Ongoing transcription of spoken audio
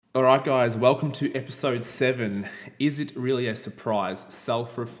All right, guys, welcome to episode 7. Is it really a surprise?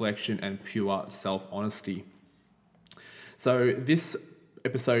 Self-reflection and pure self-honesty. So this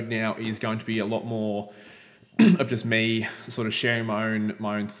episode now is going to be a lot more of just me sort of sharing my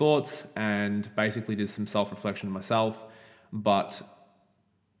own thoughts and basically just some self-reflection of myself, but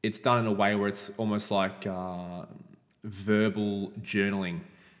it's done in a way where it's almost like verbal journaling,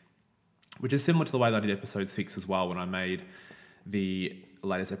 which is similar to the way that I did episode 6 as well when I made the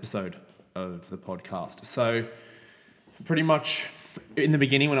latest episode of the podcast. So pretty much in the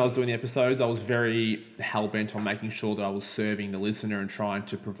beginning when I was doing the episodes, I was very hell-bent on making sure that I was serving the listener and trying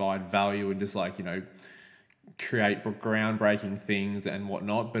to provide value and just create groundbreaking things and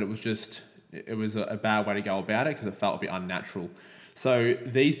whatnot. But it was a bad way to go about it because it felt a bit unnatural. So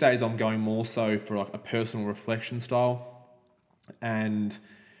these days I'm going more so for like a personal reflection style, and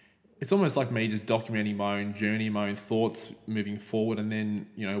it's almost like me just documenting my own journey, my own thoughts moving forward, and then,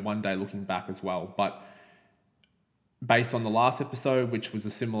 one day looking back as well. But based on the last episode, which was a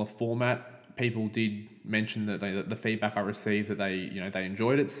similar format, people did mention that the feedback I received that they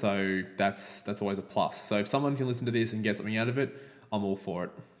enjoyed it. So that's always a plus. So if someone can listen to this and get something out of it, I'm all for it.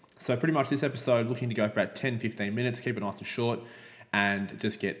 So pretty much this episode, looking to go for about 10, 15 minutes, keep it nice and short, and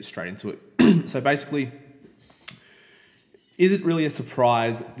just get straight into it. So basically, is it really a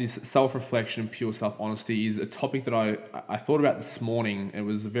surprise? This self-reflection and pure self-honesty is a topic that I thought about this morning. It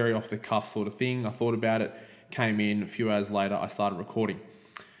was a very off-the-cuff sort of thing. I thought about it, came in, a few hours later, I started recording.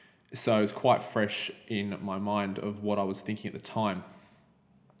 So it's quite fresh in my mind of what I was thinking at the time.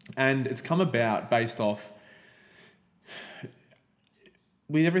 And it's come about based off,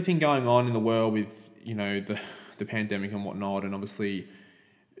 with everything going on in the world with, the pandemic and whatnot, and obviously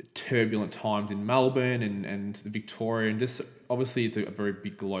turbulent times in Melbourne and Victoria, and just obviously it's a very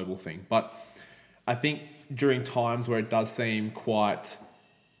big global thing. But I think during times where it does seem quite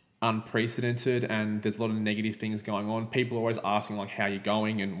unprecedented and there's a lot of negative things going on, people are always asking like how you're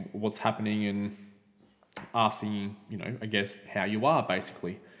going and what's happening, and asking, I guess how you are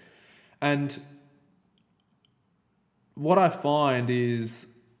basically. And what I find is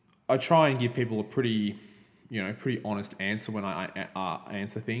I try and give people a pretty honest answer when I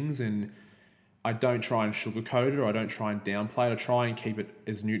answer things, and I don't try and sugarcoat it, or I don't try and downplay it. I try and keep it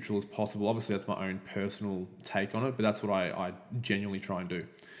as neutral as possible. Obviously, that's my own personal take on it, but that's what I genuinely try and do.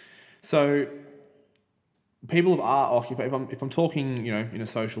 So people if I'm talking, in a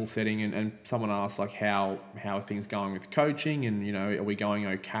social setting, and someone asks like how are things going with coaching, and are we going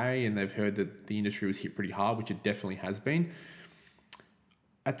okay, and they've heard that the industry was hit pretty hard, which it definitely has been.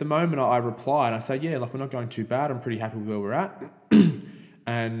 At the moment, I reply and I say, yeah, like we're not going too bad. I'm pretty happy with where we're at,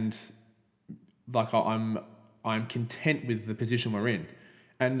 and like I'm content with the position we're in.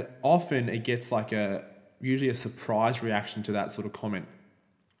 And often it gets usually a surprise reaction to that sort of comment.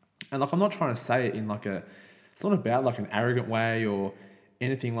 And like I'm not trying to say it in it's not about like an arrogant way or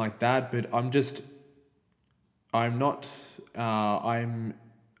anything like that, but I'm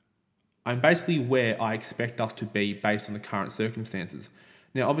basically where I expect us to be based on the current circumstances.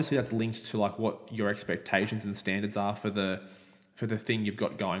 Now, obviously, that's linked to like what your expectations and standards are for the thing you've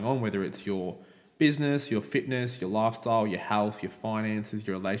got going on, whether it's your business, your fitness, your lifestyle, your health, your finances,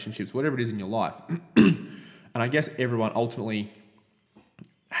 your relationships, whatever it is in your life. And I guess everyone ultimately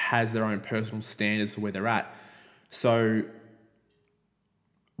has their own personal standards for where they're at. So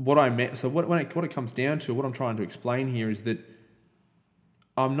what it comes down to, what I'm trying to explain here is that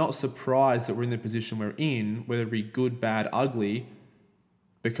I'm not surprised that we're in the position we're in, whether it be good, bad, ugly,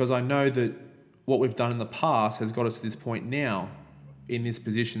 because I know that what we've done in the past has got us to this point now, in this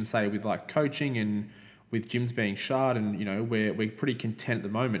position, say with like coaching and with gyms being shut, and we're pretty content at the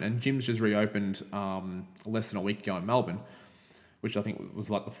moment. And gyms just reopened less than a week ago in Melbourne, which I think was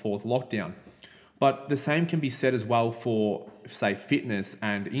like the 4th lockdown. But the same can be said as well for, say, fitness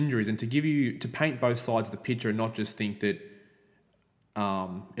and injuries, and to paint both sides of the picture and not just think that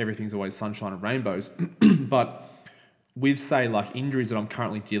everything's always sunshine and rainbows. But with, say, like injuries that I'm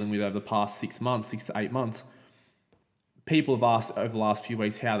currently dealing with over the past 6 to 8 months, people have asked over the last few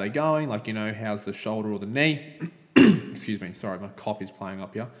weeks how they're going, like, how's the shoulder or the knee? Excuse me, sorry, my cough is playing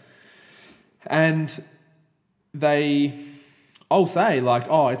up here. And I'll say like,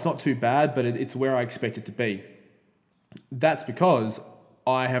 oh, it's not too bad, but it's where I expect it to be. That's because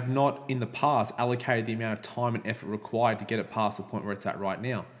I have not in the past allocated the amount of time and effort required to get it past the point where it's at right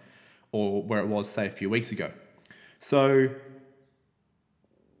now, or where it was, say, a few weeks ago. So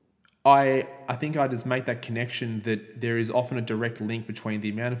I think I just make that connection that there is often a direct link between the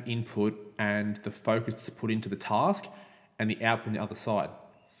amount of input and the focus that's put into the task and the output on the other side.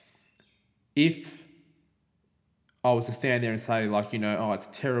 If I was to stand there and say like, oh, it's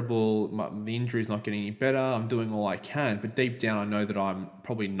terrible. The injury's not getting any better. I'm doing all I can. But deep down, I know that I'm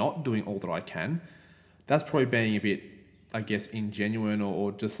probably not doing all that I can. That's probably being a bit, I guess, ingenuine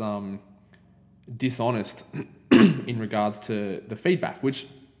or just dishonest in regards to the feedback, which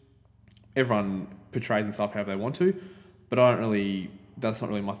everyone portrays themselves however they want to, but that's not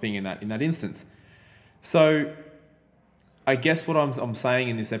really my thing in that instance. So I guess what I'm saying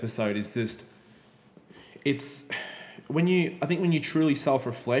in this episode is just, it's when you truly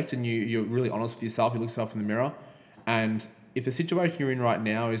self-reflect and you're really honest with yourself, you look yourself in the mirror, and if the situation you're in right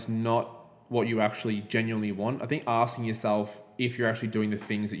now is not what you actually genuinely want, I think asking yourself if you're actually doing the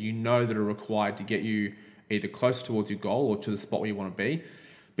things that you know that are required to get you either closer towards your goal or to the spot where you want to be.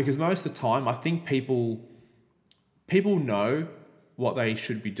 Because most of the time, I think people know what they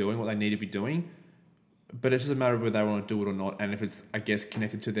should be doing, what they need to be doing, but it's just a matter of whether they want to do it or not, and if it's, I guess,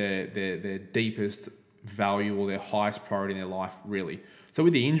 connected to their deepest value or their highest priority in their life, really. So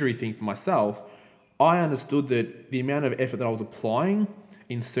with the injury thing for myself, I understood that the amount of effort that I was applying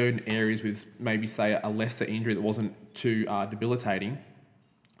in certain areas with maybe, say, a lesser injury that wasn't too debilitating,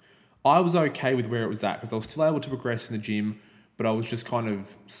 I was okay with where it was at because I was still able to progress in the gym, but I was just kind of,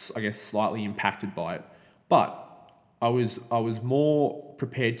 I guess, slightly impacted by it. But I was more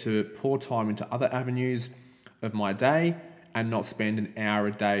prepared to pour time into other avenues of my day and not spend an hour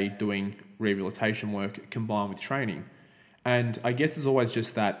a day doing rehabilitation work combined with training. And I guess there's always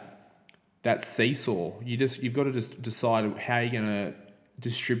just that seesaw. You've got to just decide how you're going to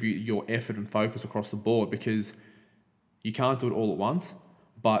distribute your effort and focus across the board, because you can't do it all at once,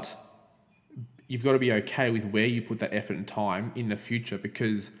 but you've got to be okay with where you put that effort and time in the future,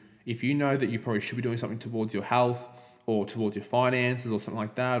 because if you know that you probably should be doing something towards your health or towards your finances or something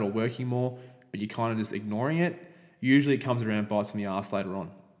like that, or working more, but you're kind of just ignoring it, usually it comes around, bites in the ass later on.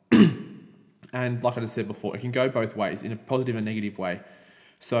 And like I just said before, it can go both ways, in a positive and negative way.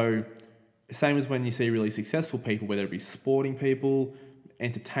 So same as when you see really successful people, whether it be sporting people,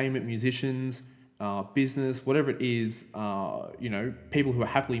 entertainment, musicians, business, whatever it is, people who are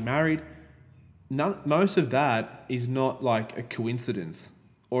happily married, most of that is not like a coincidence,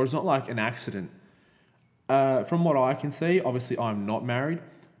 or it's not like an accident. From what I can see, obviously I'm not married,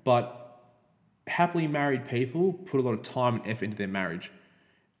 but happily married people put a lot of time and effort into their marriage,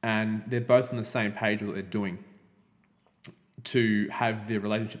 and they're both on the same page with what they're doing to have the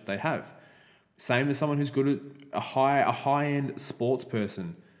relationship they have. Same as someone who's good at a high-end sports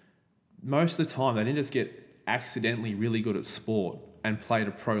person. Most of the time, they didn't just get accidentally really good at sport and play at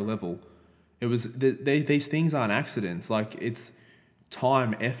a pro level. It was these things aren't accidents. Like, it's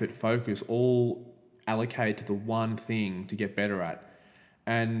time, effort, focus, all allocated to the one thing to get better at.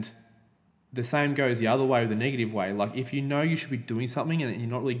 And the same goes the other way, with the negative way. Like, if you know you should be doing something and you're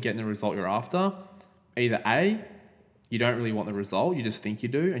not really getting the result you're after, either A, you don't really want the result, you just think you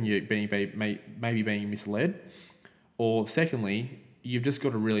do, and you're maybe being misled, or secondly, you've just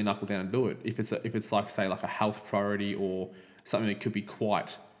got to really knuckle down and do it. If it's like, say, like a health priority or something that could be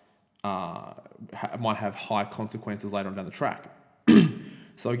quite might have high consequences later on down the track.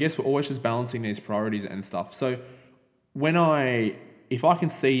 So I guess we're always just balancing these priorities and stuff. So if I can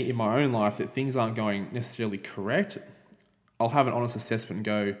see in my own life that things aren't going necessarily correct, I'll have an honest assessment and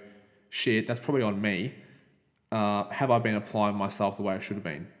go, shit, that's probably on me. Have I been applying myself the way I should have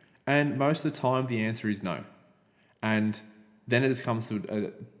been? And most of the time, the answer is no. And then it just comes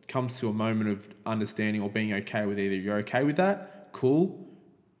to a moment of understanding or being okay with either you're okay with that, cool,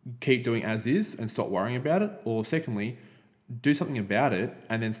 keep doing as is and stop worrying about it, or secondly, do something about it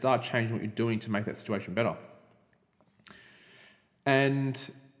and then start changing what you're doing to make that situation better. And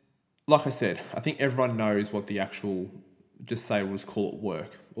like I said, I think everyone knows what the actual, just say we'll just call it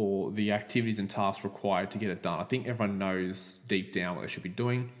work, or the activities and tasks required to get it done. I think everyone knows deep down what they should be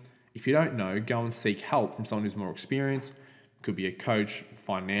doing. If you don't know, go and seek help from someone who's more experienced. Could be a coach,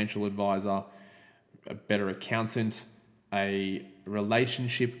 financial advisor, a better accountant, a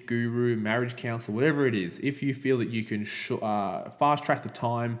relationship guru, marriage counselor, whatever it is. If you feel that you can fast track the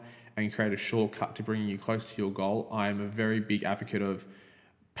time and create a shortcut to bringing you close to your goal, I am a very big advocate of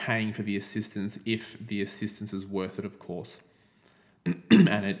paying for the assistance if the assistance is worth it, of course,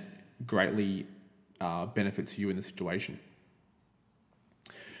 and it greatly benefits you in the situation.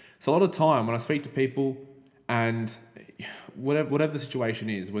 So a lot of time when I speak to people, and whatever the situation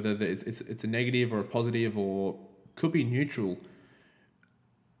is, whether it's a negative or a positive or could be neutral,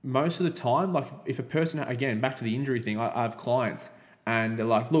 most of the time, like if a person, again, back to the injury thing, I have clients and they're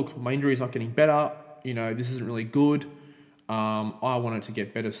like, look, my injury is not getting better, this isn't really good, I want it to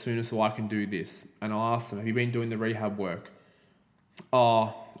get better sooner so I can do this. And I'll ask them, have you been doing the rehab work?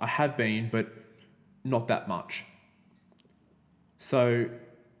 Oh, I have been, but not that much. So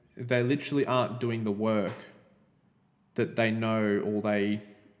they literally aren't doing the work that they know or they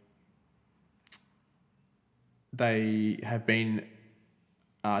have been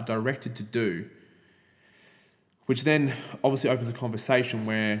directed to do, which then obviously opens a conversation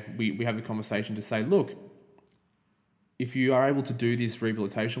where we have the conversation to say, look, if you are able to do this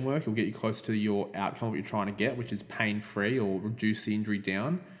rehabilitation work, it will get you close to your outcome, what you're trying to get, which is pain-free or reduce the injury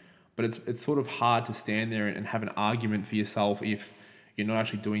down. But it's sort of hard to stand there and have an argument for yourself if you're not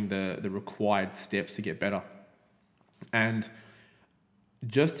actually doing the required steps to get better. And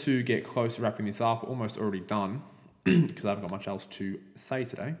just to get close to wrapping this up, almost already done, because I haven't got much else to say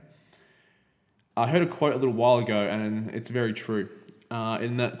today. I heard a quote a little while ago, and it's very true.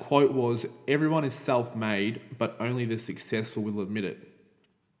 And that quote was, everyone is self-made, but only the successful will admit it.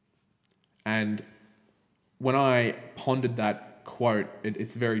 And when I pondered that quote,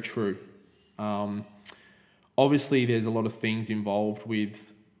 it's very true. Obviously, there's a lot of things involved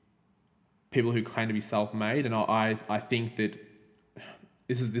with people who claim to be self-made, and I think that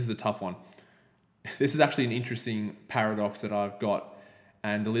this is a tough one. This is actually an interesting paradox that I've got,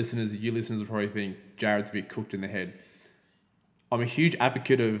 and you listeners will probably think Jared's a bit cooked in the head. I'm a huge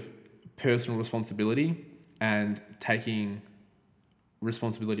advocate of personal responsibility and taking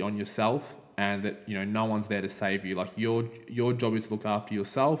responsibility on yourself, and that no one's there to save you. Like your job is to look after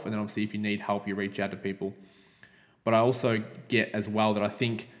yourself, and then obviously if you need help, you reach out to people. But I also get as well that I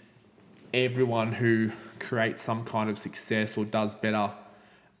think everyone who creates some kind of success or does better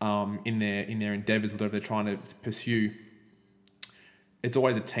in their endeavors, whatever they're trying to pursue, it's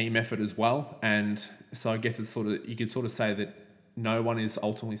always a team effort as well. And so I guess you could sort of say that no one is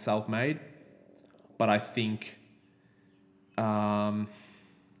ultimately self-made, but I think having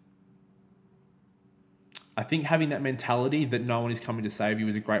that mentality that no one is coming to save you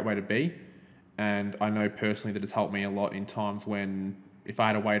is a great way to be. And I know personally that it's helped me a lot in times when if I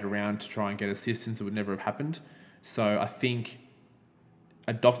had to wait around to try and get assistance, it would never have happened. So I think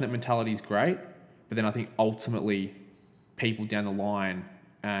adopting that mentality is great, but then I think ultimately people down the line,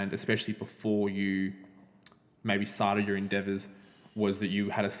 and especially before you maybe started your endeavors, was that you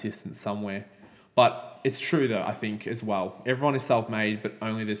had assistance somewhere. But it's true though, I think as well. Everyone is self-made, but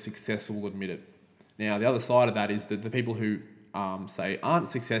only the successful will admit it. Now, the other side of that is that the people who say aren't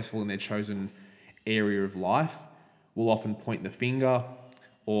successful in their chosen area of life will often point the finger,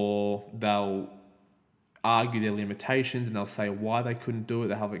 or they'll argue their limitations, and they'll say why they couldn't do it.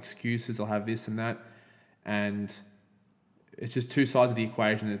 They'll have excuses, they'll have this and that. And it's just two sides of the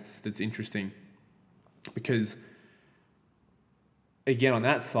equation that's interesting. Because again, on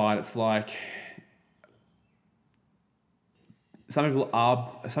that side, it's like some people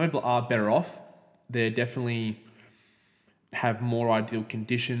are better off. They definitely have more ideal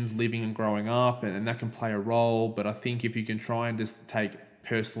conditions living and growing up, and that can play a role. But I think if you can try and just take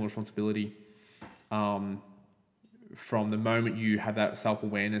personal responsibility from the moment you have that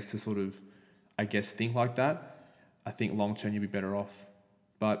self-awareness to sort of, I guess, think like that, I think long-term you'll be better off.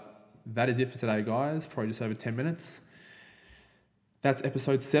 But that is it for today, guys. Probably just over 10 minutes. That's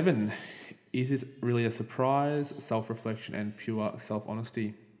episode 7. Is it really a surprise? Self-reflection and pure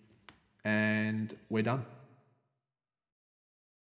self-honesty. And we're done.